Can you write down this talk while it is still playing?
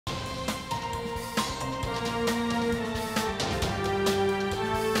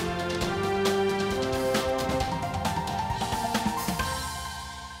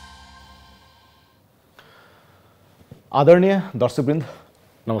आदरणीय दर्शकवृन्द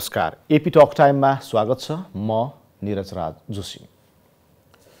नमस्कार। AP talk टाइममा स्वागत छ। म निरज जोशी।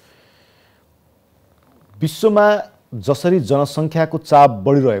 विश्वमा जसरी जनसङ्ख्याको चाप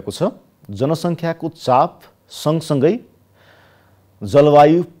बढिरहेको छ, जनसङ्ख्याको चाप सँगसँगै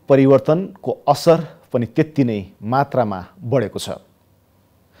जलवायु परिवर्तनको असर पनि त्यति नै मात्रामा बढेको छ।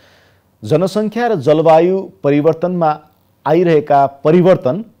 जनसङ्ख्या र जलवायु परिवर्तनमा आइरहेका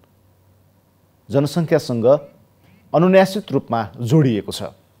परिवर्तन जनसङ्ख्यासँग अनुनासिक रूपमा जोडिएको छ,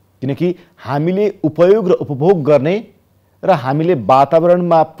 किनकि हामीले उपयोग र उपभोग गर्ने र हामीले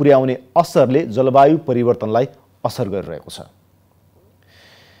वातावरणमा पुर्याउने असरले जलवायु परिवर्तनलाई असर गरिरहेको छ।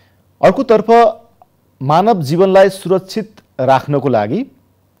 अर्कोतर्फ मानव जीवनलाई सुरक्षित राख्नको लागि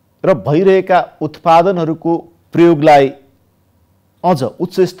र भइरहेका उत्पादनहरूको प्रयोगलाई अझ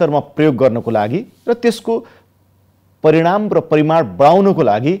उच्च स्तरमा प्रयोग गर्नको लागि र त्यसको परिणाम र परिमाण बढाउनको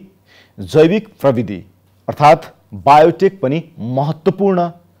लागि जैविक प्रविधि अर्थात् बायोटेक पनि महत्त्वपूर्ण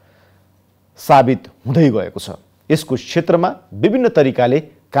साबित हुँदै गएको छ। यसको क्षेत्रमा विभिन्न तरिकाले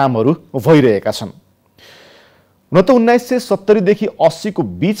कामहरू भइरहेका छन्। न त 1970 देखि 80 को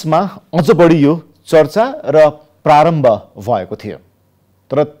बीचमा अझ बढी यो चर्चा र प्रारम्भ भएको थियो,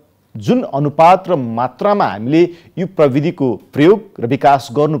 तर जुन अनुपात र मात्रामा हामीले यो प्रविधिको प्रयोग र विकास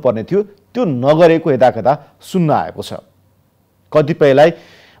गर्नुपर्ने थियो त्यो नगरेको यदाकदा सुन्न आएको छ। कतिपयलाई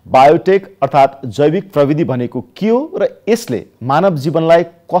बायोटेक अर्थात् जैविक प्रविधि भनेको के हो र यसले मानव जीवनलाई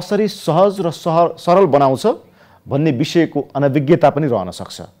कसरी सहज र सरल बनाउँछ भन्ने विषयको अनभिज्ञता पनि रहन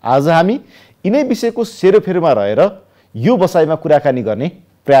सक्छ। आज हामी यिनै विषयको सेरोफेरोमा रहेर यो बसाइमा कुराकानी गर्ने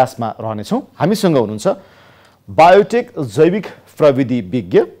प्रयासमा रहनेछौँ। हामीसँग हुनुहुन्छ बायोटेक जैविक प्रविधि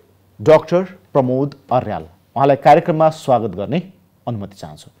विज्ञ डाक्टर प्रमोद अर्याल। उहाँलाई कार्यक्रममा स्वागत गर्ने अनुमति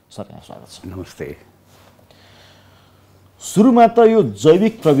चाहन्छु। सर, यहाँ स्वागत छ। नमस्ते। सुरुमा त यो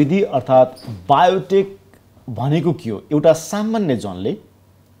जैविक प्रविधि अर्थात् बायोटेक भनेको के हो? एउटा सामान्य जनले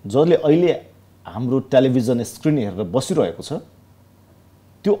जसले अहिले हाम्रो टेलिभिजन स्क्रिन हेरेर बसिरहेको छ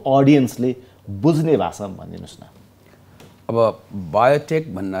त्यो अडियन्सले बुझ्ने भाषामा भनिदिनुहोस् न। अब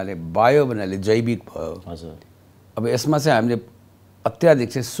बायोटेक भन्नाले बायो भन्नाले जैविक भयो। हजुर। अब यसमा चाहिँ हामीले अत्याधिक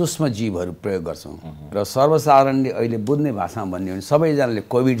चाहिँ सूक्ष्म जीवहरू प्रयोग गर्छौँ र सर्वसाधारणले अहिले बुझ्ने भाषामा भन्ने हो भने सबैजनाले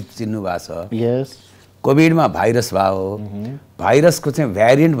कोभिड चिन्नु भएको छ। यस। कोभिडमा भाइरस भयो हो, भाइरसको चाहिँ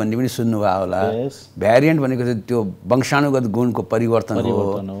भ्यारिएन्ट भन्ने पनि सुन्नुभयो होला। भ्यारिएन्ट भनेको चाहिँ त्यो वंशानुगत गुणको परिवर्तन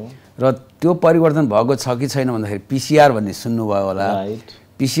हो र त्यो परिवर्तन भएको छ कि छैन भन्दाखेरि पिसिआर भन्ने सुन्नुभयो होला।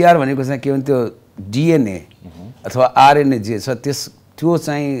 पिसिआर भनेको चाहिँ के भने त्यो डिएनए अथवा आरएनए जे छ त्यो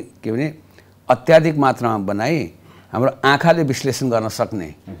चाहिँ के भने अत्याधिक मात्रामा बनाई हाम्रो आँखाले विश्लेषण गर्न सक्ने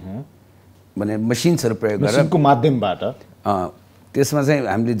भने मसिन्सहरू प्रयोग गरेर मसिनको माध्यमबाट त्यसमा चाहिँ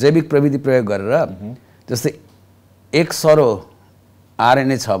हामीले जैविक प्रविधि प्रयोग गरेर जस्तै 1 सरो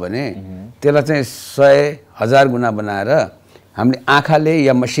आरएनए छ भने त्यसलाई चाहिँ 100,000 गुणा बनाएर हामीले आँखाले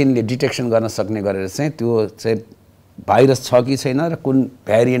या मसिनले डिटेक्सन गर्न सक्ने गरेर चाहिँ त्यो चाहिँ भाइरस छ कि छैन र कुन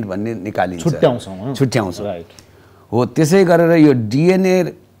भ्यारिएन्ट भन्ने निकालिन्छ, छुट्याउँछ। हो, त्यसै गरेर यो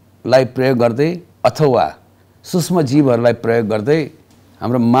डिएनएलाई प्रयोग गर्दै अथवा सूक्ष्म जीवहरूलाई प्रयोग गर्दै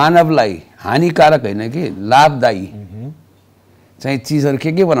हाम्रो मानवलाई हानिकारक होइन कि लाभदायी चाहिँ चिजहरू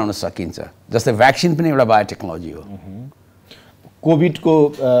के बनाउन सकिन्छ। जस्तै भ्याक्सिन पनि एउटा बायोटेक्नोलोजी हो। कोभिडको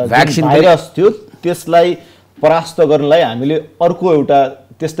भ्याक्सिन भाइरस थियो, त्यसलाई परास्त गर्नलाई हामीले अर्को एउटा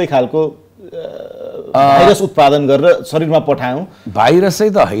त्यस्तै खालको भाइरस उत्पादन गरेर शरीरमा पठायौँ। भाइरसै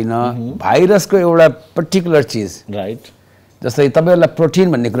त होइन, भाइरसको एउटा पर्टिकुलर चिज। राइट। जस्तै तपाईँहरूलाई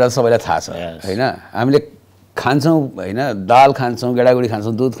प्रोटिन भन्ने कुरा सबैलाई थाहा छ होइन? हामीले खान्छौँ होइन, दाल खान्छौँ, गेडागुडी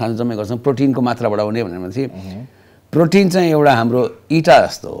खान्छौँ, दुध खान्छौँ, जम्मै गर्छौँ प्रोटिनको मात्रा बढाउने भनेपछि प्रोटिन चाहिँ एउटा हाम्रो इँटा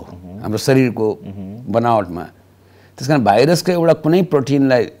जस्तो हो हाम्रो शरीरको बनावटमा। त्यस कारण भाइरसको एउटा कुनै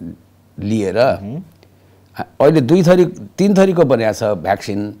प्रोटिनलाई लिएर अहिले 3 थरीको बनिएको छ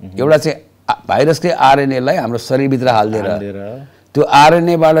भ्याक्सिन। एउटा चाहिँ भाइरसकै आरएनएलाई हाम्रो शरीरभित्र हालिदिएर त्यो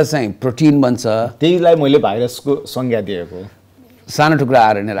आरएनएबाट चाहिँ प्रोटिन बन्छ। त्यहीलाई मैले भाइरसको संज्ञा दिएको। सानो टुक्रा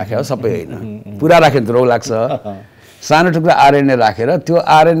आरएनए राखेर सबै होइन, पुरा राख्यो भने त रोग लाग्छ। सानो टुक्रा आरएनए राखेर त्यो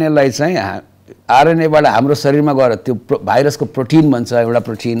आरएनएलाई चाहिँ आरएनएबाट हाम्रो शरीरमा गएर त्यो भाइरसको प्रोटिन बन्छ, एउटा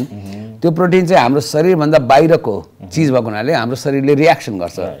प्रोटिन। त्यो प्रोटिन चाहिँ हाम्रो शरीरभन्दा बाहिरको चिज भएको हुनाले हाम्रो शरीरले रियाक्सन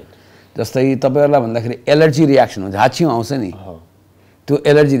गर्छ। जस्तै तपाईँहरूलाई भन्दाखेरि एलर्जी रियाक्सन हुन्छ, हाच्छिउँ आउँछ नि, त्यो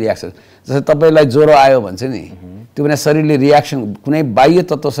एलर्जी रियाक्सन। जस्तै तपाईँलाई ज्वरो आयो भन्छ नि, त्यो भने शरीरले रियाक्सन कुनै बाह्य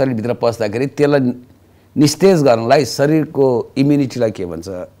तत्त्व शरीरभित्र पस्दाखेरि त्यसलाई निस्तेज गर्नलाई शरीरको इम्युनिटीलाई के भन्छ,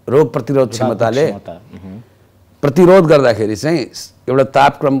 रोग प्रतिरोध क्षमताले प्रतिरोध गर्दाखेरि चाहिँ एउटा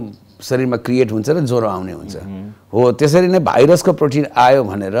तापक्रम शरीरमा क्रिएट हुन्छ र ज्वरो आउने हुन्छ। हो, त्यसरी नै भाइरसको प्रोटिन आयो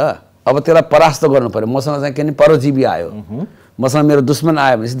भनेर अब त्यसलाई परास्त गर्नु पर्यो। मसँग चाहिँ के भने परजीवी आयो, मसँग मेरो दुश्मन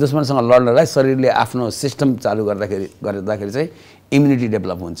आयो भनेपछि दुश्मनसँग लड्नलाई शरीरले आफ्नो सिस्टम चालु गर्दाखेरि चाहिँ इम्युनिटी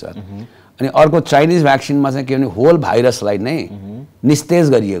डेभलप हुन्छ। अनि अर्को चाइनिज भ्याक्सिनमा चाहिँ के भने होल भाइरसलाई नै निस्तेज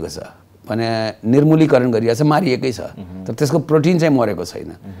गरिएको छ भने निर्मूलीकरण गरिएको छ, मारिएकै छ, तर त्यसको प्रोटिन चाहिँ मरेको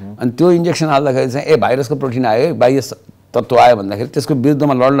छैन। अनि त्यो इन्जेक्सन हाल्दाखेरि चाहिँ भाइरसको प्रोटिन आयो, बाह्य तत्त्व आयो भन्दाखेरि त्यसको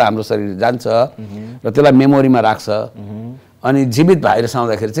विरुद्धमा लड्न हाम्रो शरीर जान्छ र त्यसलाई मेमोरीमा राख्छ। अनि जीवित भाइरस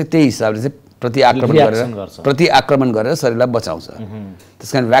आउँदाखेरि चाहिँ त्यही हिसाबले चाहिँ प्रतिआक्रमण गरेर शरीरलाई बचाउँछ।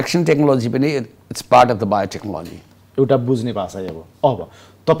 त्यस कारण भ्याक्सिन टेक्नोलोजी पनि it's part of the biotechnology. एउटा बुझ्ने भाषा अब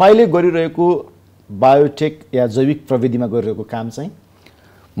तपाईँले गरिरहेको बायोटेक या जैविक प्रविधिमा गरिरहेको काम चाहिँ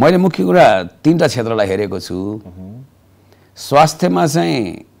मैले मुख्य कुरा 3टा क्षेत्रलाई हेरेको छु। स्वास्थ्यमा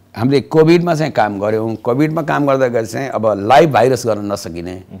चाहिँ हामीले कोभिडमा चाहिँ काम गऱ्यौँ। कोभिडमा काम गर्दाखेरि चाहिँ अब लाइभ भाइरस गर्न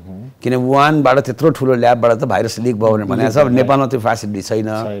नसकिने, किन वुहानबाट त्यत्रो ठुलो ल्याबबाट त भाइरस लिक भयो भनेको छ। अब नेपालमा त्यो फेसिलिटी छैन।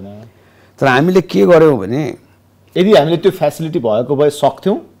 तर हामीले के गर्यौँ भने यदि हामीले त्यो फेसिलिटी भएको भए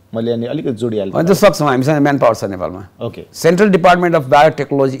सक्थ्यौँ, मैले अनि अलिकति जोडिहालेँ। अनि त्यो सक्छौँ, हामीसँग म्यान पावर छ नेपालमा। Okay, central department of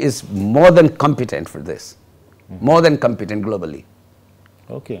biotechnology is more than competent for this, more than competent globally.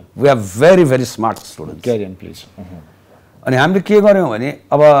 Okay, we are very very smart students. Carry on please. अनि हामीले के गर्यौँ भने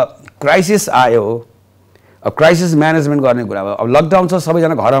अब क्राइसिस आयो, अब क्राइसिस म्यानेजमेन्ट गर्ने कुरा भयो। अब लकडाउन छ,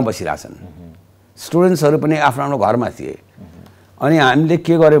 सबैजना घरमा बसिरहेछन्, स्टुडेन्ट्सहरू पनि आफ्नो आफ्नो घरमा थिए। अनि हामीले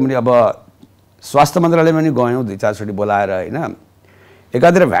के गर्यौँ भने अब स्वास्थ्य मन्त्रालयमा पनि गयौँ 2-4 चोटि बोलाएर होइन,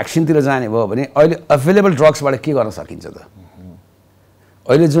 एकातिर भ्याक्सिनतिर जाने भयो भने अहिले अभाइलेबल ड्रग्सबाट के गर्न सकिन्छ त?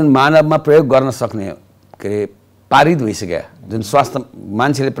 अहिले जुन मानवमा प्रयोग गर्न सक्ने के अरे पारित भइसक्यो, जुन स्वास्थ्य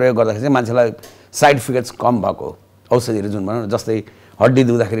मान्छेले प्रयोग गर्दाखेरि चाहिँ मान्छेलाई साइड इफेक्ट्स कम भएको औषधिहरू जुन भनौँ न, जस्तै हड्डी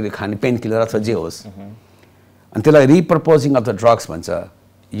दुख्दाखेरि खाने पेन किलर अथवा जे होस्, अनि त्यसलाई रिप्रपोजिङ अफ द ड्रग्स भन्छ।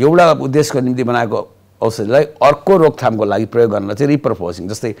 एउटा उद्देश्यको निम्ति बनाएको औषधिलाई अर्को रोकथामको लागि प्रयोग गर्न चाहिँ रिप्रपोजिङ।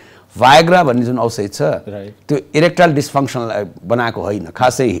 जस्तै भायग्रा भन्ने जुन औषधि छ त्यो इरेक्टाइल डिस्फङ्सनलाई बनाएको होइन,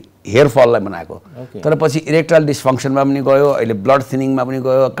 खासै हेयर फललाई बनाएको। तर पछि इरेक्टाइल डिस्फङ्सनमा पनि गयो, अहिले ब्लड थिनिङमा पनि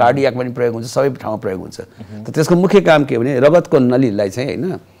गयो, कार्डियाकमा पनि प्रयोग हुन्छ, सबै ठाउँमा प्रयोग हुन्छ। त त्यसको मुख्य काम के भने रगतको नलीलाई चाहिँ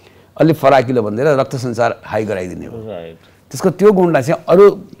होइन अलि फराकिलो भनेर रक्त सञ्चार हाई गराइदिने हो। त्यसको त्यो गुणलाई चाहिँ अरू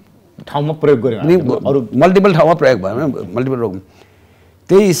ठाउँमा प्रयोग गर्यो, अरू मल्टिपल ठाउँमा प्रयोग भयो, मल्टिपल रोग।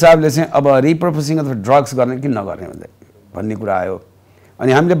 त्यही हिसाबले चाहिँ अब रिप्रपोजिङ अथवा ड्रग्स गर्ने कि नगर्ने भन्ने कुरा आयो।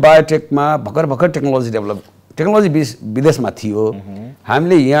 अनि हामीले बायोटेकमा भर्खर टेक्नोलोजी विदेशमा थियो,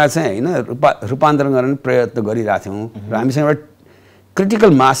 हामीले यहाँ चाहिँ होइन रूपान्तरण गर्ने प्रयत्न गरिरहेको थियौँ र हामीसँग एउटा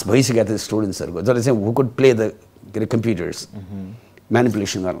क्रिटिकल मास भइसकेको थियो स्टुडेन्ट्सहरूको, जसले चाहिँ हु कुड प्ले द के अरे कम्प्युटर्स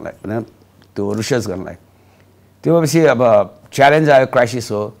म्यानिपुलेसन गर्नलाई होइन, त्यो रिसर्च गर्नलाई। त्यो भएपछि अब च्यालेन्ज आयो,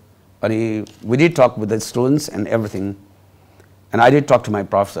 क्राइसिस हो। अनि we did talk with the students and everything, and I did talk to my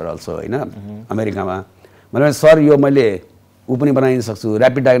professor also होइन अमेरिकामा। मैले सर यो मैले ऊ पनि बनाइदिन सक्छु,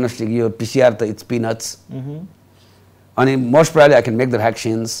 ऱ्यापिड डायग्नोस्टिक, यो पिसिआर त इट्स पिनट्स, अनि most priorly I can make the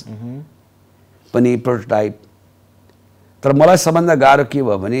vaccines पनि प्रोटोटाइप। तर मलाई सबभन्दा गाह्रो के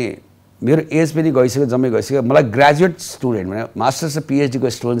भयो भने मेरो एज पनि गइसक्यो, जम्मै गइसक्यो। मलाई ग्रेजुएट स्टुडेन्ट भने मास्टर्स र पिएचडीको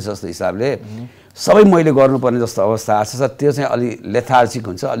स्टुडेन्ट जस्तो हिसाबले सबै मैले गर्नुपर्ने जस्तो अवस्था आएको छ। त्यो चाहिँ अलि लेथार्जिक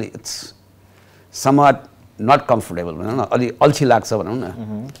हुन्छ, अलि इट्स समट नट कम्फोर्टेबल भनौँ न, अलि अल्छी लाग्छ भनौँ न,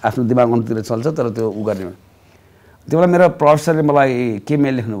 आफ्नो दिमाग अनुतिर चल्छ तर त्यो उ गर्ने। त्यो बेला मेरो प्रोफेसरले मलाई के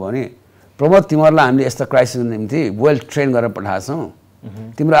मेल लेख्नुभयो भने प्रमोद तिमीहरूलाई हामीले यस्तो क्राइसिसको निम्ति वेल ट्रेन गरेर पठाएको छौँ,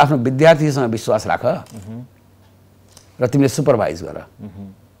 तिम्रो आफ्नो विद्यार्थीसँग विश्वास राख र तिमीले सुपरभाइज गर।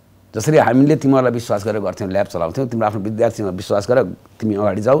 जसरी हामीले तिमीहरूलाई विश्वास गरेर गर्थ्यौँ, ल्याब चलाउँथ्यौँ, तिम्रो आफ्नो विद्यार्थीसँग विश्वास गर, तिमी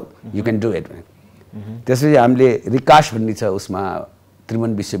अगाडि जाऊ, यु क्यान डु इट। त्यसपछि हामीले रिकास भन्ने छ उसमा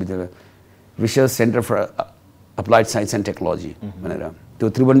त्रिभुवन विश्वविद्यालय, research centre for applied science and technology भनेर, त्यो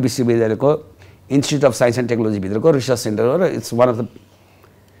त्रिभुवन विश्वविद्यालयको institute of science and technology भित्रको रिसर्च सेन्टर हो र इट्स वान अफ द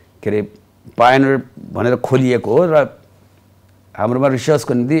के अरे पायनर भनेर खोलिएको हो र हाम्रोमा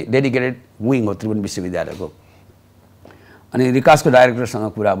रिसर्चको निम्ति डेडिकेटेड विङ हो त्रिभुवन विश्वविद्यालयको। अनि रिकासको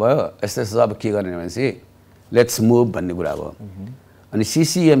डाइरेक्टरसँग कुरा भयो, यस्तो यस्तो अब के गर्ने भनेपछि लेट्स मुभ भन्ने कुरा भयो। अनि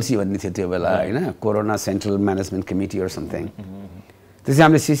सिसिएमसी भन्ने थियो त्यो बेला होइन, corona central management committee or something. त्यसपछि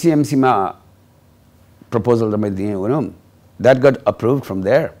हामीले सिसिएमसीमा प्रपोजल त मैले दिएँ भनौँ, द्याट गट अप्रुभड फ्रम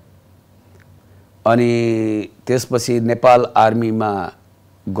देयर। अनि त्यसपछि नेपाल आर्मीमा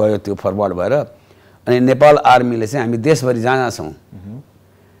गयो त्यो फरवर्ड भएर, अनि नेपाल आर्मीले चाहिँ हामी देशभरि जहाँ छौँ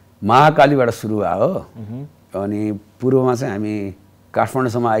महाकालीबाट सुरु भयो, अनि पूर्वमा चाहिँ हामी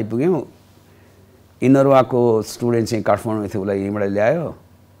काठमाडौँसम्म आइपुग्यौँ। इनरवाको स्टुडेन्ट चाहिँ काठमाडौँ थियो, उसलाई यहीँबाट ल्यायो।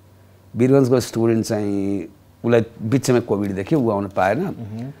 वीरगन्जको स्टुडेन्ट चाहिँ उसलाई बिचमा कोभिड देख्यो, ऊ आउन पाएन।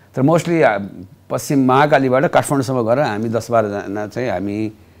 तर मोस्टली पश्चिम महाकालीबाट काठमाडौँसम्म गएर हामी 10-12 जना चाहिँ हामी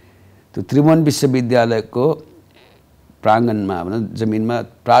त्यो त्रिभुवन विश्वविद्यालयको प्राङ्गणमा भनौँ जमिनमा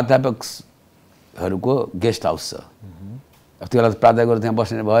प्राध्यापकहरूको गेस्ट हाउस छ, त्यो बेला प्राध्यापकहरू त्यहाँ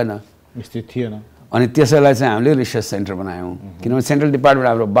बस्ने भएन, स्थिति थिएन। अनि त्यसैलाई चाहिँ हामीले रिसर्च सेन्टर बनायौँ, किनभने सेन्ट्रल डिपार्टमेन्ट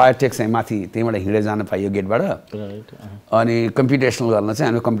हाम्रो बायोटेक चाहिँ माथि त्यहीँबाट हिँडेर जान पाइयो गेटबाट। अनि कम्प्युटेसनल गर्न चाहिँ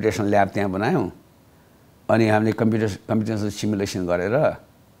हामीले कम्प्युटेसनल ल्याब त्यहाँ बनायौँ। अनि हामीले कम्प्युटेसनल सिमुलेसन गरेर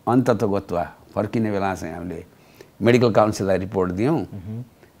अन्ततगत्वा फर्किने बेला चाहिँ हामीले मेडिकल काउन्सिललाई रिपोर्ट दियौँ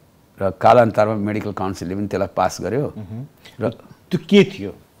र कालान्तरमा मेडिकल काउन्सिलले पनि त्यसलाई पास गर्यो। र त्यो के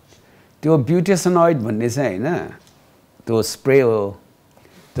थियो? त्यो ब्युटेसनोइड भन्ने चाहिँ होइन, त्यो स्प्रे हो,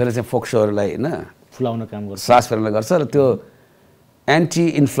 त्यसले चाहिँ फोक्सोहरूलाई होइन फुलाउन काम गर्छ, सास फेर्नलाई गर्छ। र त्यो एन्टी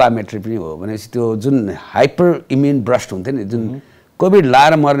इन्फ्लामेटरी पनि हो। भनेपछि त्यो जुन हाइपर इम्युन ब्रस्ट हुन्थ्यो नि, जुन कोभिड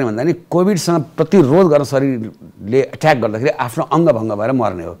लाएर मर्ने भन्दा नि कोभिडसँग प्रतिरोध गर्न शरीरले एट्याक गर्दाखेरि आफ्नो अङ्गभङ्ग भएर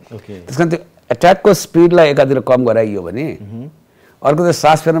मर्ने हो। त्यस कारण त्यो एट्याकको स्पिडलाई एकातिर कम गराइयो भने अर्को त्यो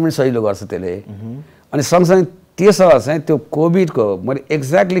सास फेर्न पनि सजिलो गर्छ त्यसले। अनि सँगसँगै त्यसो चाहिँ त्यो कोभिडको मैले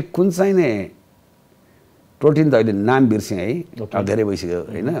एक्ज्याक्टली कुन चाहिँ नै प्रोटिन त अहिले नाम बिर्सेँ है, अब धेरै भइसक्यो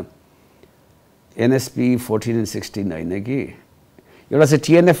होइन, NSP 14 and 16 होइन कि, एउटा चाहिँ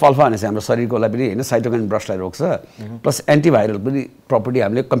TNF अल्फा भनेपछि हाम्रो शरीरकोलाई पनि होइन साइटोकाइन ब्रस्टलाई रोक्छ, प्लस एन्टिभाइरल पनि प्रपर्टी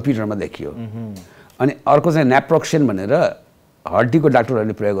हामीले कम्प्युटरमा देखियो। अनि अर्को चाहिँ न्याप्रोक्सिन भनेर हड्डीको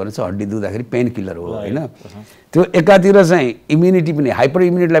डाक्टरहरूले प्रयोग गर्नुहुन्छ, हड्डी दुख्दाखेरि पेन किलर हो होइन। त्यो एकातिर चाहिँ इम्युनिटी पनि हाइपर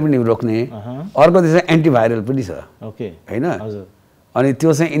इम्युनिटीलाई पनि रोक्ने, अर्कोतिर चाहिँ एन्टिभाइरल पनि छ होइन। अनि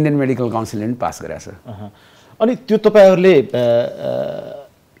त्यो चाहिँ इन्डियन मेडिकल काउन्सिलले पनि पास गरेको छ। अनि त्यो तपाईँहरूले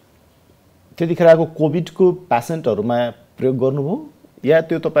त्यतिखेरको कोभिडको पेसेन्टहरूमा प्रयोग गर्नुभयो या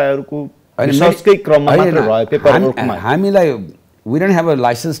त्यो तपाईँहरूको रिसर्चकै क्रममा मात्र रह्यो पेपरवर्कमा? हामीलाई we don't have a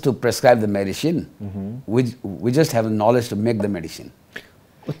license to prescribe the medicine. We just have the knowledge to make the medicine.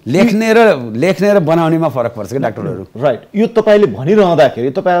 लेख्ने र बनाउनेमा फरक पर्छ क्या डाक्टरहरू। राइट। यो तपाईँले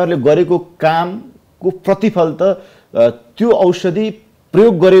भनिरहँदाखेरि तपाईँहरूले गरेको कामको प्रतिफल त त्यो औषधि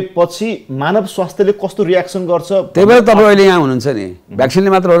प्रयोग गरेपछि मानव स्वास्थ्यले कस्तो रियाक्सन गर्छ? त्यही भएर तपाईँ अहिले यहाँ हुनुहुन्छ नि, भ्याक्सिनले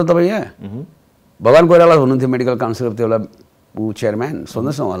मात्र हो र तपाईँ यहाँ। भगवान कोइराला हुनुहुन्थ्यो मेडिकल काउन्सिलर, त्यो बेला ऊ चेयरम्यान,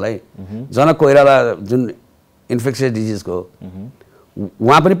 सोध्नुहोस् न उहाँलाई। जनक कोइराला जुन इन्फेक्सियस डिजिजको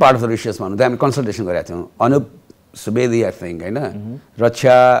उहाँ पनि पार्ट अफ द रिसर्चमा हुनुहुन्थ्यो, हामी कन्सल्टेसन गरेका थियौँ। अनुप सुवेदी आई थिङ्क होइन,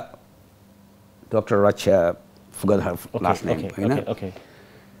 रक्षा डक्टर रक्षा फुगद लास्ट नेम होइन।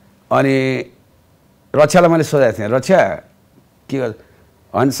 अनि रक्षालाई मैले सोधेको थिएँ, रक्षा के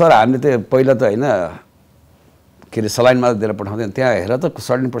अनि सर हामीले त पहिला त होइन के अरे सलाइनमा दिएर पठाउँथ्यौँ, त्यहाँ हेर त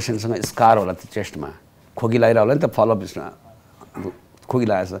 17% स्कार होला त्यो चेस्टमा, खोकी लगाइरह होला नि त, फलोअप खोकी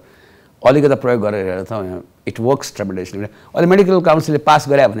लगाएछ, अलिकति प्रयोग गरेर हेर त इट वर्क्स ट्रेमेन्डसली। अहिले मेडिकल काउन्सिलले पास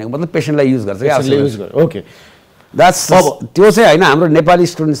गरे भनेको मतलब पेसेन्टलाई युज गर्छ क्या। ओके, द्याट्स त्यो चाहिँ होइन हाम्रो नेपाली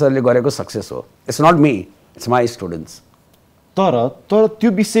स्टुडेन्ट्सहरूले गरेको सक्सेस हो। It's not me, it's my students. तर त्यो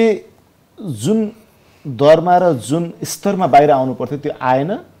विषय जुन दरमा र जुन स्तरमा बाहिर आउनु पर्थ्यो त्यो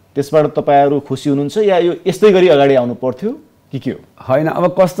आएन, त्यसबाट तपाईँहरू खुसी हुनुहुन्छ या यो यस्तै गरी अगाडि आउनु पर्थ्यो कि के हो? होइन,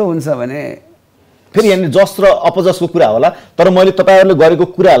 अब कस्तो हुन्छ भने फेरि यहाँ जस र अपजसको कुरा होला, तर मैले तपाईँहरूले गरेको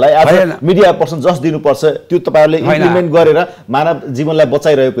कुरालाई आज मिडिया पर्सन जस दिनुपर्छ, त्यो तपाईँहरूले इम्प्लिमेन्ट गरेर मानव जीवनलाई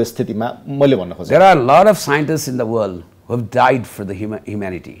बचाइरहेको स्थितिमा मैले भन्न खोजेँ। There are lot of साइन्टिस्ट्स in the world who have died for the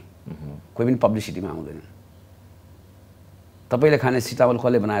humanity. कोही पनि पब्लिसिटीमा आउँदैन। तपाईँले खाने सिटावल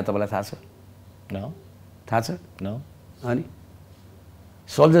कसले बनायो तपाईँलाई थाहा छ? थाहा छ? अनि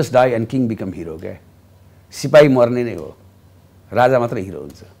soldiers die and king become hero क्या। सिपाही मर्ने नै हो, राजा मात्र हिरो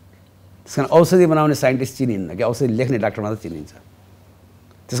हुन्छ। त्यस कारण औषधि बनाउने साइन्टिस्ट चिनिन्न क्या, औषधि लेख्ने डाक्टर मात्र चिनिन्छ।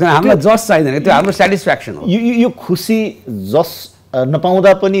 त्यस कारण हामीलाई जस चाहिँदैन, त्यो हाम्रो सेटिस्फ्याक्सन हो। यो खुसी जस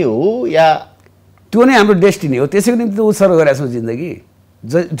नपाउँदा पनि हो या त्यो नै हाम्रो डेस्टिनी हो, त्यसैको निम्ति त उत्सर्ग गरेका छौँ जिन्दगी।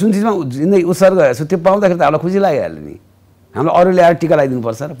 जुन चिजमा जिन्दगी उत्सर्ग गरेका छौँ त्यो पाउँदाखेरि त हामीलाई खुसी लागिहाल्यो नि। हामीलाई अरूले आएर टिका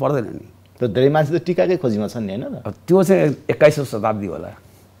लगाइदिनुपर्छ र पर्दैन नि। त धेरै मान्छे त टिकाकै खोजीमा छन् नि होइन? त्यो चाहिँ 21औं शताब्दी होला।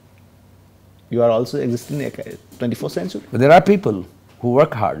 You are also existing in 21st century। There are people who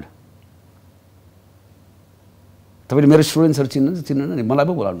work hard. तपाईँले मेरो स्टुडेन्ट्सहरू चिन्नु नि, मलाई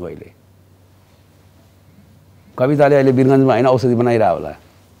पो बोलाउनु अहिले। कविताले अहिले वीरगन्जमा होइन औषधि बनाइरह होला,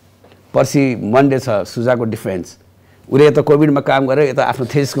 पर्सि मन्डे छ सुजाको डिफेन्स, उसले यता कोभिडमा काम गरेर यता आफ्नो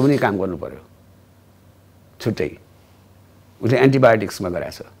थेसिसको पनि काम गर्नु पर्यो छुट्टै। उसले एन्टिबायोटिक्समा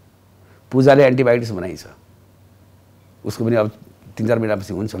गराएको छ, पूजाले एन्टिबायोटिक्स बनाइछ, उसको पनि अब 3-4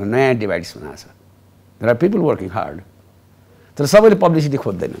 महिनापछि हुन्छ भने नयाँ एन्टिबायोटिक्स बनाएको छ। There are people working hard. तर सबैले पब्लिसिटी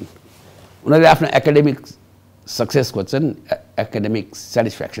खोज्दैनन्, उनीहरूले आफ्नो एकाडेमिक सक्सेस खोज्छन्, एकाडेमिक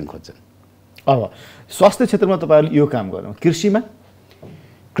सेटिस्फ्याक्सन खोज्छन्। अब स्वास्थ्य क्षेत्रमा तपाईँहरूले यो काम गर्नु,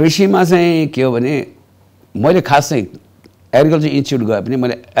 कृषिमा चाहिँ के हो भने मैले खास चाहिँ एग्रिकल्चर इन्स्टिट्युट गए पनि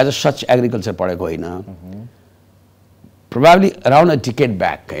मैले एज अ सच एग्रिकल्चर पढेको होइन। Probably around a decade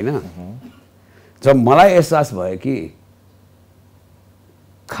back होइन, जब मलाई एहसास भयो कि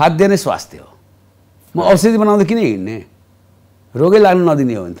खाद्य नै स्वास्थ्य हो, म औषधि बनाउँदा किन हिँड्ने? रोगै लाग्नु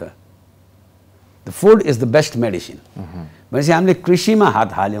नदिने हो नि त the food is the best medicine भनेपछि हामीले कृषिमा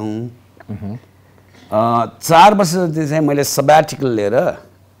हात हाल्यौँ 4 वर्ष जति चाहिँ मैले सब्याटिकल लिएर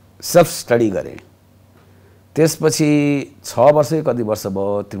सेल्फ स्टडी गरेँ त्यसपछि 6 वर्ष कति वर्ष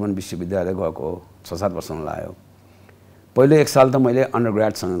भयो त्रिभुवन विश्वविद्यालय गएको 6-7 वर्ष लाग्यो पहिलो 1 साल त मैले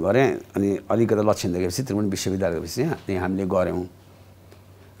अन्डरग्रेडसँग गरेँ अनि अलिकति लक्षण देखेपछि त्रिभुवन विश्वविद्यालय गएपछि त्यही हामीले गऱ्यौँ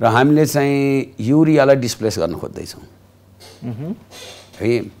र हामीले चाहिँ युरियालाई डिस्प्लेस गर्न खोज्दैछौँ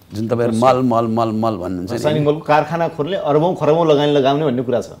है जुन तपाईँहरू मल मल मल मल भन्नुहुन्छ रासायनिक मलको कारखाना खोल्ने अरबौं खरबौं लगाउने भन्ने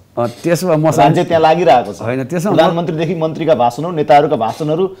कुरा छ त्यसमा म राज्य त्यहाँ लागिरहेको छ होइन त्यसमा प्रधानमन्त्रीदेखि मन्त्रीका भाषणहरू नेताहरूका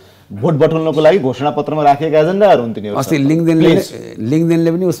भाषणहरू भोट बटुल्नको लागि घोषणापत्रमा राखिएका एजेन्डाहरू हुन् तिनीहरू अस्ति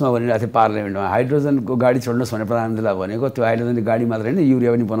लिङ्कदेनले पनि उसमा भनिरहेको थियो पार्लियामेन्टमा हाइड्रोजनको गाडी छोड्नुहोस् भनेर प्रधानमन्त्रीलाई भनेको त्यो हाइड्रोजनको गाडी मात्र होइन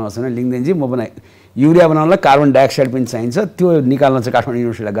युरिया पनि बनाउँछ भने लिङ्कदेनजी म बनाएँ युरिया बनाउनलाई कार्बन डाइअक्साइड पनि चाहिन्छ त्यो निकाल्न चाहिँ काठमाडौँ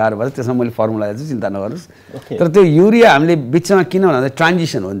युनिभर्सिटीलाई गाह्रो पर्छ त्यसमा मैले फर्मुला चाहिँ चिन्ता नगर्नुहोस् तर त्यो युरिया हामीले बिचमा किन भन्दा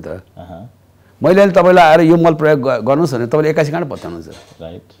ट्रान्जिसन हो नि त मैले अहिले तपाईँलाई आएर यो मल प्रयोग गर्नुहोस् भने तपाईँले 81 कहाँ पत्ताउनुहुन्छ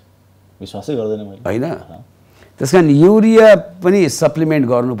राइट विश्वासै गर्दैन मैले होइन त्यस कारण युरिया पनि सप्लिमेन्ट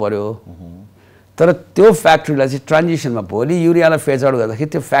गर्नु पर्यो तर त्यो फ्याक्ट्रीलाई चाहिँ ट्रान्जिसनमा भोलि युरियालाई फेज आउट गर्दाखेरि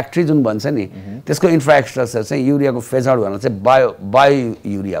त्यो फ्याक्ट्री जुन भन्छ नि त्यसको इन्फ्रास्ट्रक्चर चाहिँ युरियाको फेज आउट गर्न चाहिँ बायो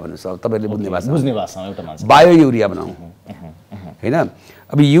युरिया भन्नुहोस् तपाईँहरूले बुझ्ने भाषा एउटा मान्छे बायो युरिया बनाऊ होइन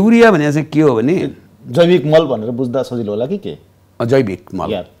अब युरिया भने चाहिँ के हो भने जैविक मल भनेर बुझ्दा सजिलो होला कि के जैविक मल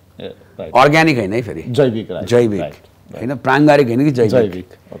अर्ग्यानिक होइन है फेरि जैविक होइन प्राङ्गारिक होइन कि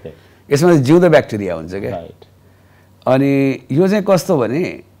जैविक यसमा जिउँदो ब्याक्टेरिया हुन्छ क्या अनि यो चाहिँ कस्तो भने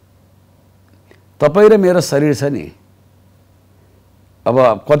तपाईँ र मेरो शरीर छ नि अब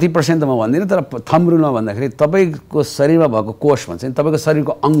कति % त म भन्दिनँ तर थम्ब रुलमा भन्दाखेरि तपाईँको शरीरमा भएको कोष भन्छ नि तपाईँको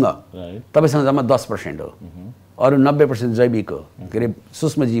शरीरको अङ्ग तपाईँसँग जम्मा 10% हो अरू 90% जैविक हो के अरे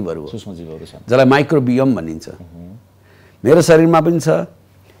सूक्ष्म जीवहरू हो जसलाई माइक्रोबियम भनिन्छ मेरो शरीरमा पनि छ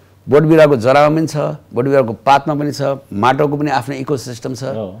बोट बिरुवाको जरामा पनि छ बोट बिरुवाको पातमा पनि छ माटोको पनि आफ्नो इकोसिस्टम छ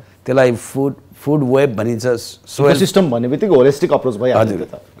त्यसलाई फुड वेब भनिन्छ सोयल सिस्टम भन्ने बित्तिकै होलिस्टिक अप्रोच भयो हजुर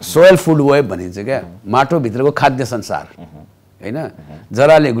सोयल फुड वेब भनिन्छ क्या माटोभित्रको खाद्य संसार होइन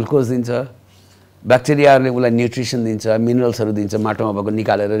जराले ग्लुकोज दिन्छ ब्याक्टेरियाहरूले उसलाई न्युट्रिसन दिन्छ मिनरल्सहरू दिन्छ माटोमा भएको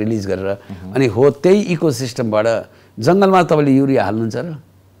निकालेर रिलिज गरेर अनि हो त्यही इकोसिस्टमबाट जङ्गलमा तपाईँले युरिया हाल्नुहुन्छ र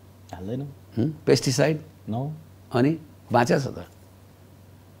हाल्दैन पेस्टिसाइड अनि बाँच्या छ त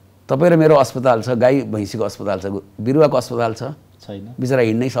तपाईँ र मेरो अस्पताल छ गाई भैँसीको अस्पताल छ बिरुवाको अस्पताल छ छैन बिचरा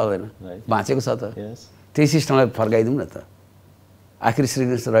हिँड्नै सक्दैन बाँचेको छ त त्यही सिस्टमलाई फर्काइदिउँ न त आखिर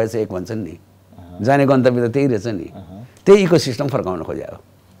श्रीकृष्ण रहेछ एक भन्छन् नि जाने गन्तव्य त त्यही रहेछ नि त्यही इकोसिस्टम फर्काउन खोज्यो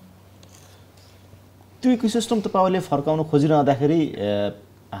त्यो इकोसिस्टम तपाईँले फर्काउन खोजिरहँदाखेरि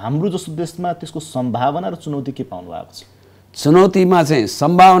हाम्रो जस्तो देशमा त्यसको सम्भावना र चुनौती के पाउनु भएको छ चुनौतीमा चाहिँ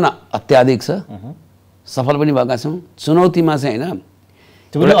सम्भावना अत्याधिक छ सफल पनि भएका छौँ चुनौतीमा चाहिँ होइन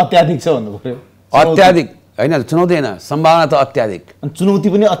त्यो पनि अत्याधिक छ भन्नु पर्यो अत्याधिक होइन चुनौती होइन सम्भावना त अत्याधिक चुनौती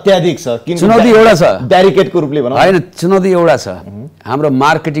पनि अत्याधिक छ चुनौती एउटा छ ब्यारिकेडको रूपले भनौँ होइन चुनौती एउटा छ हाम्रो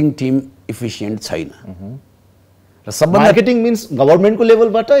मार्केटिङ टिम इफिसियन्ट छैन र सबभन्दा मार्केटिङ मिन्स गभर्नमेन्टको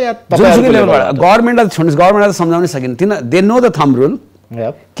लेभलबाट या जुनसुकै लेभलबाट गभर्नमेन्टलाई छोड्नुहोस् गभर्नमेन्टलाई त सम्झाउनै सकिन्न तिन they know the thumb rule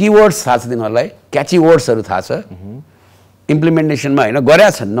keywords थाहा छ तिनीहरूलाई क्याची वर्ड्सहरू थाहा छ इम्प्लिमेन्टेसनमा होइन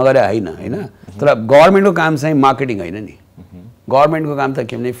गरेका छन् नगरे होइन होइन तर गभर्नमेन्टको काम चाहिँ मार्केटिङ होइन नि गभर्नमेन्टको काम त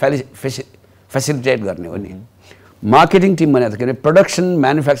के भने फेसिलिटेट गर्ने हो नि मार्केटिङ टिम भनेको के भने प्रोडक्सन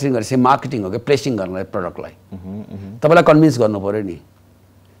म्यानुफ्याक्चरिङ गरेपछि मार्केटिङ हो कि प्लेसिङ गर्नलाई प्रडक्टलाई तपाईँलाई कन्भिन्स गर्नु पऱ्यो नि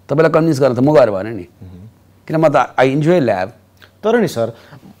तपाईँलाई कन्भिन्स गर्न त म गएर भएन नि किन म त आई इन्जोय ल्याब तर नि सर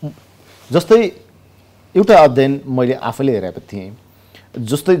जस्तै एउटा अध्ययन मैले आफैले हेरेको थिएँ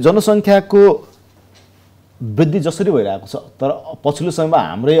जस्तै जनसङ्ख्याको वृद्धि जसरी भइरहेको छ तर पछिल्लो समयमा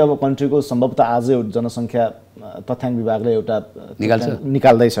हाम्रै अब कन्ट्रीको सम्भवतः आजै जनसङ्ख्या तथ्याङ्क विभागले एउटा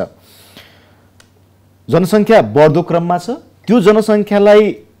निकाल्दैछ जनसङ्ख्या बढ्दो क्रममा छ त्यो जनसङ्ख्यालाई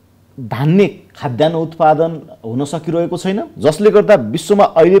धान्ने खाद्यान्न उत्पादन हुन सकिरहेको छैन जसले गर्दा विश्वमा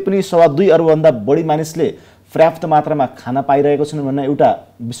अहिले पनि 2.25 अर्बभन्दा बढी मानिसले पर्याप्त मात्रामा खाना पाइरहेको छन् भन्ने एउटा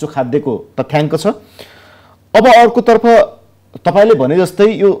विश्व खाद्यको तथ्याङ्क छ अब अर्कोतर्फ तपाईँले भने जस्तै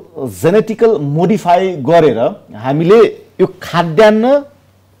यो जेनेटिकल मोडिफाई गरेर हामीले यो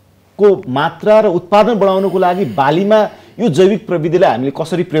खाद्यान्नको मात्रा र उत्पादन बढाउनको लागि बालीमा यो जैविक प्रविधिलाई हामीले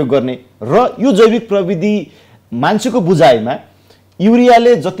कसरी प्रयोग गर्ने र यो जैविक प्रविधि मान्छेको बुझाइमा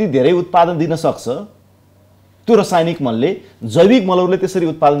युरियाले जति धेरै उत्पादन दिन सक्छ त्यो रासायनिक मलले जैविक मलहरूले त्यसरी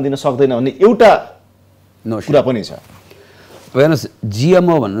उत्पादन दिन सक्दैन भन्ने एउटा कुरा पनि छ हेर्नुहोस्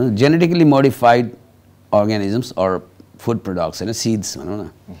जिएमओ भन्नु genetically modified organisms or food products होइन सिड्स भनौँ न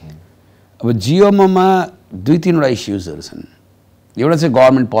अब जिएमओमा 2-3 वटा इस्युजहरू छन् एउटा चाहिँ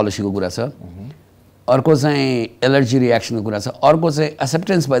गभर्मेन्ट पोलिसीको कुरा छ अर्को चाहिँ एलर्जी रियाक्सनको कुरा छ, अर्को चाहिँ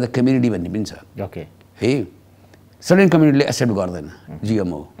एक्सेप्टेन्स बाई द कम्युनिटी भन्ने पनि छ। ओके है सर्टेन कम्युनिटीले एक्सेप्ट गर्दैन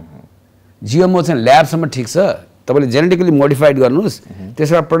जिएमओ। जिएमओ चाहिँ ल्याबसम्म ठिक छ, तपाईँले जेनेटिकली मोडिफाइड गर्नुहोस्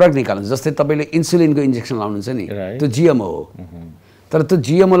त्यसबाट प्रडक्ट निकाल्नुहोस्। जस्तै तपाईँले इन्सुलिनको इन्जेक्सन लाउनुहुन्छ नि त्यो जिएमओ हो, तर त्यो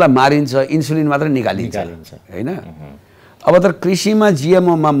जिएमओलाई मारिन्छ, इन्सुलिन मात्र निकालिन्छ होइन। अब तर कृषिमा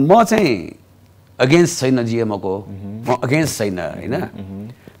जिएमओमा म चाहिँ अगेन्स्ट छैन, जिएमओको म अगेन्स्ट छैन होइन।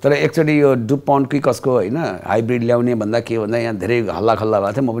 तर एकचोटि यो डुपन्टकै कसको होइन हाइब्रिड ल्याउने भन्दा के भन्दा यहाँ धेरै हल्ला खल्ला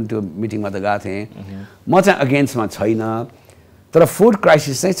भएको थियो, म पनि त्यो मिटिङमा त गएको थिएँ। म चाहिँ अगेन्स्टमा छैन, तर फुड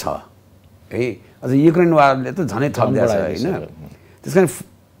क्राइसिस चाहिँ छ है। अझ युक्रेन वारले त झनै थपिदिएको छ होइन। त्यस कारण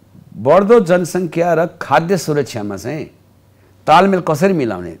बढ्दो जनसङ्ख्या र खाद्य सुरक्षामा चाहिँ तालमेल कसरी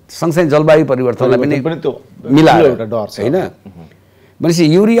मिलाउने, सँगसँगै जलवायु परिवर्तनलाई पनि मिलाएर होइन। भनेपछि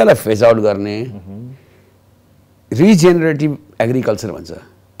युरियालाई फेज आउट गर्ने, रिजेनेरेटिभ एग्रिकल्चर भन्छ,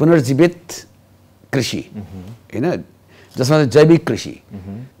 पुनर्जीवित कृषि होइन, जसमा चाहिँ जैविक कृषि,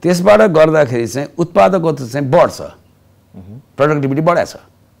 त्यसबाट गर्दाखेरि चाहिँ उत्पादकता चाहिँ बढ्छ, प्रोडक्टिभिटी बढाएको छ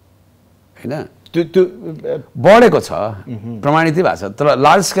होइन। त्यो बढेको छ, प्रमाणितै भएको छ, तर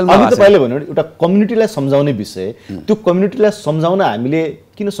लार्ज स्केलमा तपाईँले भन्नु एउटा कम्युनिटीलाई सम्झाउने विषय, त्यो कम्युनिटीलाई सम्झाउन हामीले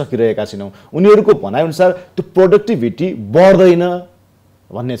किन सकिरहेका छैनौँ? उनीहरूको भनाइअनुसार त्यो प्रोडक्टिभिटी बढ्दैन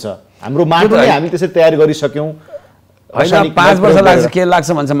भन्ने छ। हाम्रो माटो नै हामी त्यसरी तयार गरिसक्यौँ होइन, 5 वर्ष लाग्छ के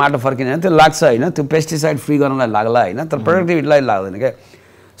लाग्छ भन्छ माटो फर्किने होइन, त्यो लाग्छ होइन, त्यो पेस्टिसाइड फ्री गर्नलाई लाग्ला होइन, तर प्रोडक्टिभिटीलाई लाग्दैन क्या।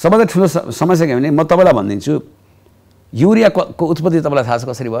 सबभन्दा ठुलो समस्या के भने म तपाईँलाई भनिदिन्छु, युरियाको उत्पत्ति तपाईँलाई थाहा छ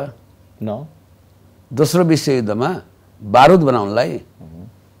कसरी भयो? दोस्रो विश्वयुद्धमा बारुद बनाउनलाई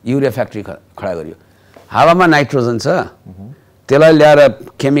युरिया फ्याक्ट्री खडा गरियो। हावामा नाइट्रोजन छ, त्यसलाई ल्याएर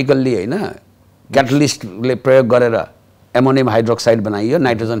केमिकल्ली होइन क्याटलिस्टले प्रयोग गरेर एमोनियम हाइड्रोक्साइड बनाइयो,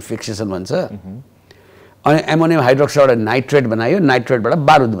 नाइट्रोजन फिक्सेसन भन्छ। अनि एमोनियम हाइड्रोक्साइड नाइट्रेट बनाइयो, नाइट्रेटबाट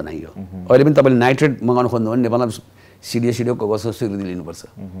बारुद बनाइयो। अहिले पनि तपाईँले नाइट्रेट मगाउनु खोज्नु भने नेपालमा सिडिओ कसको स्वीकृति लिनुपर्छ,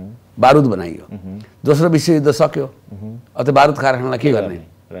 बारुद बनाइयो। दोस्रो विश्वयुद्ध सक्यो, त्यो बारुद कारखानालाई के गर्ने?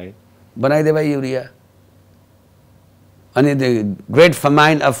 बनाइदिए भाइ युरिया। अनि great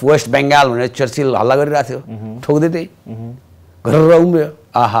famine of West Bengal भनेर चर्चिल हल्ला गरिरहेको थियो, ठोक्दै त्यही गरेर उम्रियो,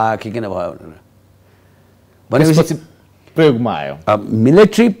 आहा के किन भयो भनेपछि प्रयोगमा आयो।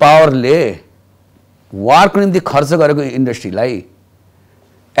 मिलिट्री पावरले वारको निम्ति खर्च गरेको इन्डस्ट्रीलाई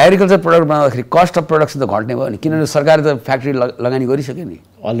एग्रिकल्चर प्रडक्ट बनाउँदाखेरि कस्ट अफ प्रडक्सन त घट्ने भयो नि, किनभने सरकारले त फ्याक्ट्री लगानी गरिसक्यो नि,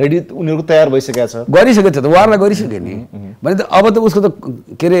 अलरेडी उनीहरूको तयार भइसकेको छ, गरिसकेको थियो त, वारलाई गरिसक्यो नि भने त अब त उसको त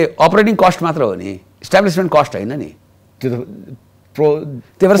के अरे अपरेटिङ कस्ट मात्र हो नि, इस्टाब्लिसमेन्ट कस्ट होइन नि। त्यो त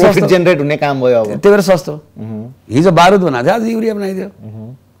त्यही भएर प्रफिट जेनेरेट हुने काम भयो। अब त्यही भएर सस्तो, हिजो बारुद बनाएको थियो, आज युरिया बनाइदियो।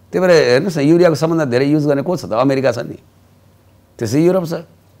 त्यही भएर हेर्नुहोस् न, युरियाको सम्बन्ध धेरै युज गर्ने को छ त? अमेरिका छ नि, त्यसै युरोप छ।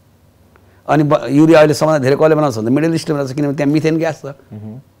 अनि युरिया अहिले सबभन्दा धेरै कसले बनाउँछ भने मिडल इस्टमा बनाउँछ, किनभने त्यहाँ मिथेन ग्यास छ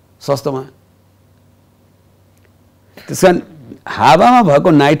सस्तोमा। त्यस कारण हावामा भएको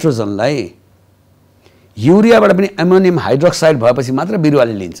नाइट्रोजनलाई युरियाबाट पनि एमोनियम हाइड्रोक्साइड भएपछि मात्र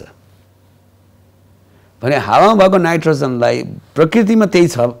बिरुवाले लिन्छ भने हावामा भएको नाइट्रोजनलाई प्रकृतिमा त्यही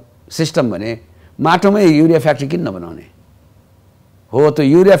छ सिस्टम भने माटोमै युरिया फ्याक्ट्री किन नबनाउने हो? त्यो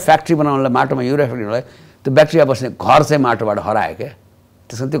युरिया फ्याक्ट्री बनाउनलाई, माटोमा युरिया फ्याक्ट्री बनाउनलाई त्यो ब्याक्टेरिया बस्ने घर चाहिँ माटोबाट हरायो क्या।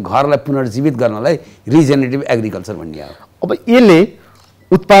 त्यस कारण त्यो घरलाई पुनर्जीवित गर्नलाई रिजेनेरेटिभ एग्रिकल्चर भन्ने हो। अब यसले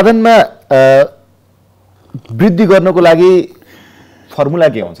उत्पादनमा वृद्धि गर्नको लागि फर्मुला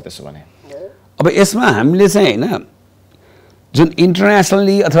के हुन्छ त्यसो भने? अब यसमा हामीले चाहिँ होइन जुन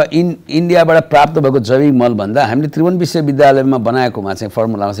इन्टरनेसनली अथवा इन्डियाबाट प्राप्त भएको जैविक मल भन्दा हामीले त्रिभुवन विश्वविद्यालयमा बनाएकोमा चाहिँ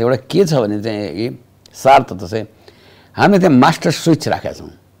फर्मुलामा चाहिँ एउटा के छ भने चाहिँ सार तत्त्व चाहिँ हामीले त्यहाँ मास्टर स्विच राखेका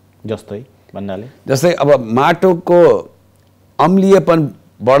छौँ। जस्तै अब माटोको अम्लीयपन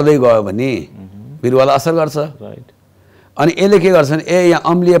बढ्दै गयो भने बिरुवालाई असर गर्छ। अनि यसले के गर्छ भने यहाँ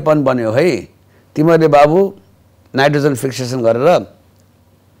अम्लीयपन बन्यो है, तिमीहरूले बाबु नाइट्रोजन फिक्सेसन गरेर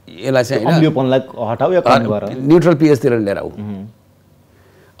यसलाई चाहिँ अम्लीयपनलाई हटाऊ या कम गर, न्युट्रल पिएचतिर लिएर आऊ।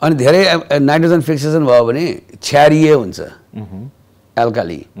 अनि धेरै नाइट्रोजन फिक्सेसन भयो भने क्षारीय हुन्छ,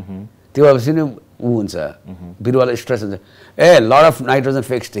 एल्काली, त्यो भएपछि नि ऊ हुन्छ, बिरुवालाई स्ट्रेस हुन्छ, lot of nitrogen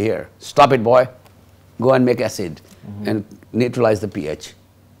fixed here, stop it boy, go and make acid and neutralise the pH.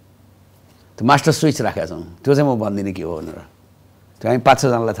 त्यो मास्टर स्विच राखेका छौँ, त्यो चाहिँ म भन्दिनँ के हो भनेर। त्यो हामी 5-6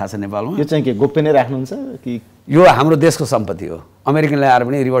 जनालाई थाहा छ नेपालमा। यो चाहिँ के गोप्य नै राख्नुहुन्छ कि? यो हाम्रो देशको सम्पत्ति हो, अमेरिकनले आएर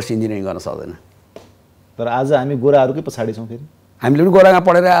पनि रिभर्स इन्जिनियरिङ गर्न सक्दैन। तर आज हामी गोराहरूकै पछाडि छौँ। फेरि हामीले पनि गोरामा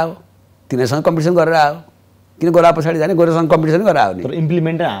पढेर आयो, तिनीहरूसँग कम्पिटिसन गरेर आयो, किन गोरा पछाडि जाने? गोरासँग कम्पिटिसन गरेर आयो नि। तर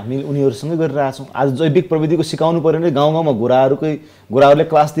इम्प्लिमेन्ट हामी उनीहरूसँगै गरिरहेछौँ। आज जैविक प्रविधिको सिकाउनु पऱ्यो भने गाउँ गाउँमा गोराहरूले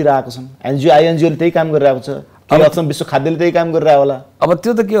क्लास दिइरहेको छन्। एनजिओ आइएनजिओले त्यही काम गरिरहेको छ, विश्व खाद्यले त्यही काम गरिरहेको होला। अब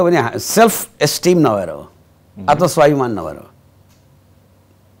त्यो त के हो भने सेल्फ एस्टिम नभएर हो, आत्मस्वाभिमान नभएर हो।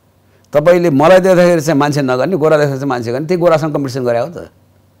 तपाईँले मलाई देख्दाखेरि चाहिँ मान्छे नगर्ने, गोरा देख्दाखेरि चाहिँ मान्छे गर्ने, त्यही गोरासँग कम्पिटिसन गरे हो त।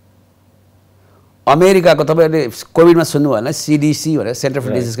 अमेरिकाको तपाईँहरूले कोभिडमा सुन्नुभयो होइन, CDC भनेर centre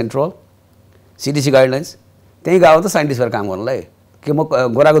for disease control, CDC guidelines, त्यहीँ गएको त साइन्टिस्ट भएर काम गर्नलाई। के म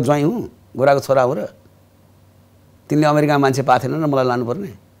गोराको ज्वाइँ हुँ, गोराको छोरा हो र? तिनले अमेरिकामा मान्छे पाएको थिएन र मलाई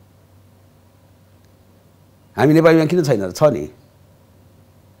लानुपर्ने? हामी नेपालीमा किन छैन र? छ नि,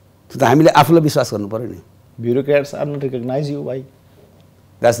 त्यो त हामीले आफूलाई विश्वास गर्नु पऱ्यो नि। Bureaucrats are not recognise you भाइ।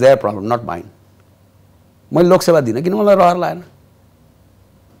 That's there problem, not mine. मैले लोकसेवा दिनँ, किन मलाई रहर लागेन?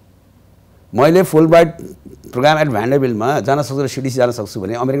 मैले फुल ब्राइट प्रोग्राम एट भ्यान्डरबिल्टमा जान सक्छु र CDC जान सक्छु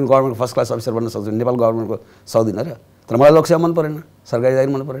भने अमेरिकन गभर्मेन्टको फर्स्ट क्लास अफिसर बन्न सक्छु, नेपाल गभर्मेन्टको सक्दिनँ र? तर मलाई लोकसेवा मन परेन, सरकारी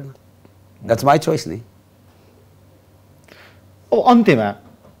जागिर मन परेन। द्याट्स माई चोइस नि। अब अन्त्यमा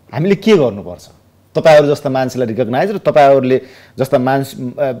हामीले के गर्नुपर्छ? तपाईँहरू जस्ता मान्छेलाई रिकग्नाइज र तपाईँहरूले जस्ता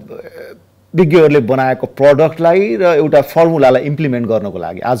विज्ञहरूले बनाएको प्रडक्टलाई र एउटा फर्मुलालाई इम्प्लिमेन्ट गर्नको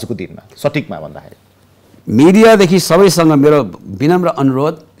लागि आजको दिनमा सटिकमा भन्दाखेरि मिडियादेखि सबैसँग मेरो विनम्र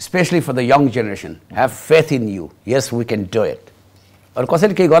अनुरोध, specially for the young generation, have faith in you, yes we can do it. अरू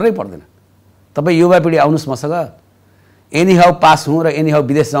कसैले केही गर्नै पर्दैन। तपाईँ युवा पिँढी आउनुहोस् मसँग, एनी हाउ पास हुँ र एनी हाउ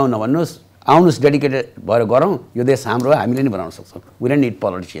विदेश जाउँ नभन्नुहोस्, आउनुहोस्, डेडिकेटेड भएर गरौँ। यो देश हाम्रो हो, हामीले नै बनाउन सक्छौँ। We don't need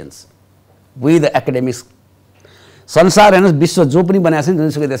politicians, we the academics. संसार हेर्नुहोस्, विश्व जो पनि बनाएको छ नि,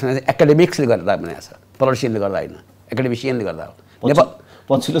 जुनसुकै देशमा एकाडेमिक्सले गर्दा बनाएको छ, पोलिटिसियनले गर्दा होइन, एकाडेमिसियनले गर्दा हो। नेपाल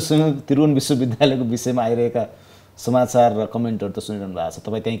पछिल्लो समय त्रिभुवन विश्वविद्यालयको विषयमा आइरहेका समाचार र कमेन्टहरू त सुनिरहनु भएको छ,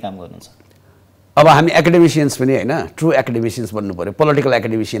 तपाईँ त्यहीँ काम गर्नुहुन्छ। अब हामी एकाडेमिसियन्स पनि होइन, ट्रु एकाडेमिसियन्स बन्नु पऱ्यो, पोलिटिकल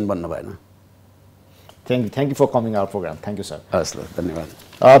एकाडेमिसियन बन्नु भएन। Thank you for coming our programme. Thank you sir. हस् ल, धन्यवाद।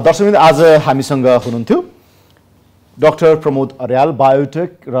 दर्शकवृन्द, आज हामीसँग हुनुहुन्थ्यो डाक्टर प्रमोद अर्याल,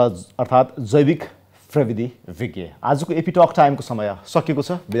 बायोटेक र अर्थात् जैविक प्रविधि विज्ञ। आजको एपी टक टाइमको समय सकिएको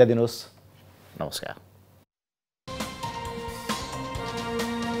छ, बिदा दिनुहोस्, नमस्कार।